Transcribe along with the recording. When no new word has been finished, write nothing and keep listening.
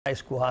High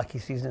school hockey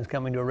season is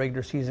coming to a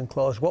regular season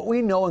close. What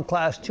we know in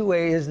Class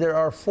 2A is there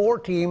are 4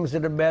 teams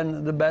that have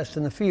been the best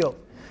in the field: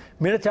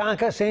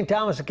 Minnetonka, St.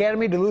 Thomas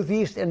Academy, Duluth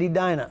East, and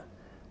Edina.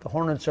 The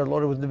Hornets are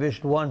loaded with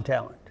Division I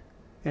talent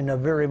and a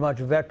very much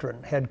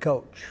veteran head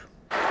coach.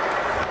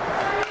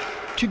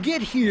 To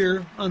get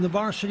here on the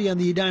varsity on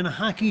the Edina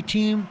hockey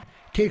team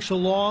takes a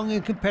long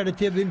and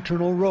competitive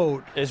internal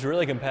road. It's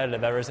really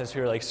competitive ever since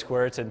we were like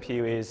squirts and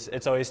peewees.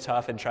 It's always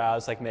tough in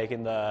trials, like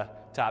making the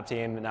top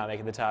team and not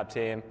making the top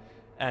team.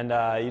 And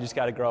you just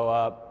got to grow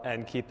up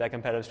and keep that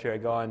competitive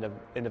spirit going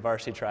into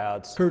varsity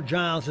tryouts. Kurt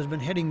Giles has been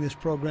heading this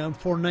program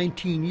for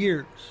 19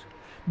 years.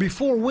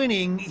 Before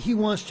winning, he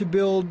wants to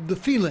build the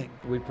feeling.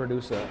 We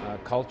produce a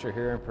culture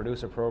here and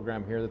produce a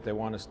program here that they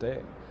want to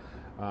stay.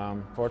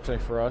 Fortunately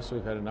for us,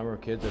 we've had a number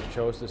of kids that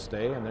chose to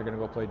stay, and they're going to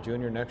go play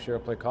junior next year or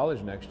play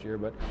college next year.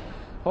 But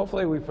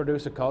hopefully we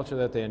produce a culture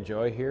that they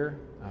enjoy here.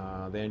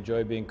 They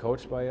enjoy being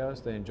coached by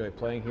us. They enjoy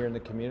playing here in the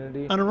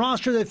community. On a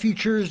roster that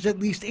features at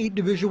least 8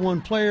 Division I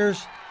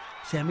players,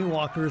 Sammy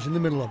Walker is in the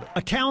middle of it.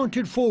 A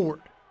talented forward,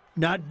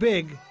 not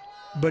big,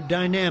 but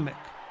dynamic,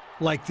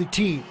 like the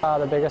team.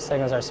 The biggest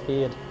thing is our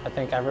speed. I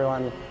think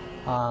everyone,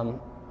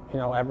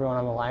 everyone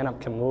on the lineup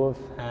can move,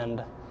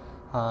 and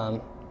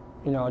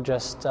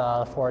just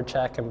forward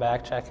check and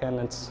back check in.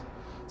 It's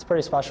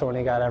pretty special when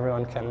you got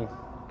everyone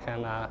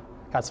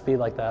got speed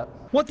like that.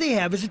 What they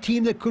have is a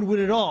team that could win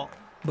it all,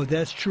 but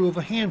that's true of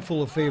a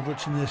handful of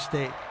favorites in this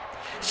state.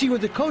 See, what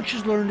the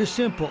coaches learned is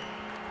simple.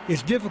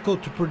 It's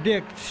difficult to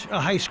predict a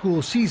high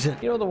school season.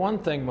 You know, the one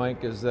thing,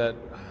 Mike, is that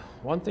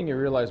one thing you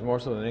realize more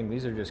so than anything,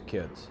 these are just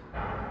kids.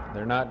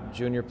 They're not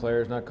junior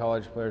players, not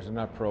college players, they're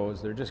not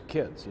pros. They're just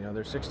kids. You know,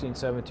 they're 16,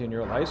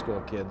 17-year-old high school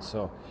kids.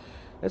 So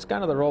it's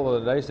kind of the roll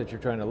of the dice that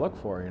you're trying to look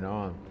for, you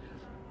know.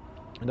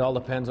 It all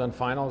depends on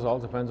finals, all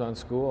depends on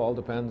school, all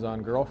depends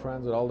on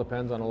girlfriends, it all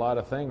depends on a lot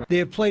of things. They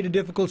have played a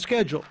difficult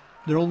schedule.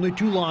 There are only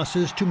 2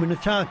 losses to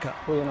Minnetonka.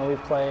 We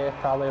play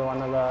probably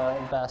one of the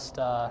best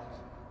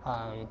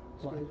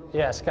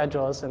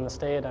schedules in the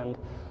state, and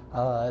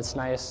it's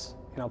nice,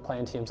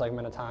 playing teams like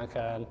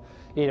Minnetonka and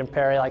Eden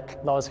Perry,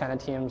 like those kind of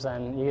teams,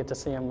 and you get to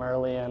see them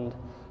early, and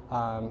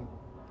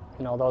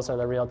those are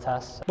the real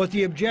tests. But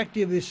the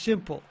objective is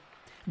simple.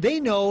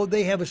 They know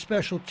they have a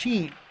special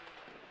team,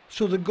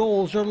 so the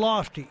goals are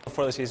lofty.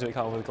 Before the season, we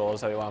come up with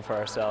goals that we want for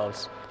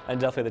ourselves, and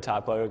definitely the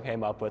top goal we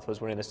came up with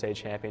was winning the state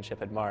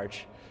championship in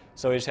March.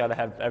 So we just got to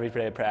have every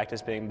day of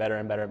practice being better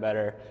and better and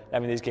better. I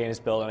mean, these games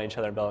build on each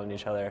other and build on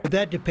each other. But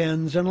that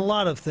depends on a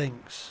lot of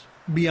things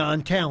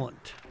beyond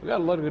talent. We got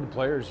a lot of good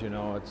players,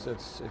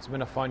 It's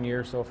been a fun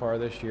year so far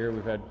this year.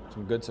 We've had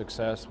some good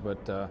success,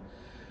 but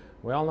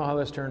we all know how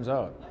this turns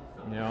out.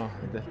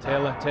 The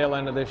tail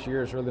end of this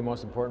year is really the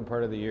most important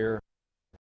part of the year.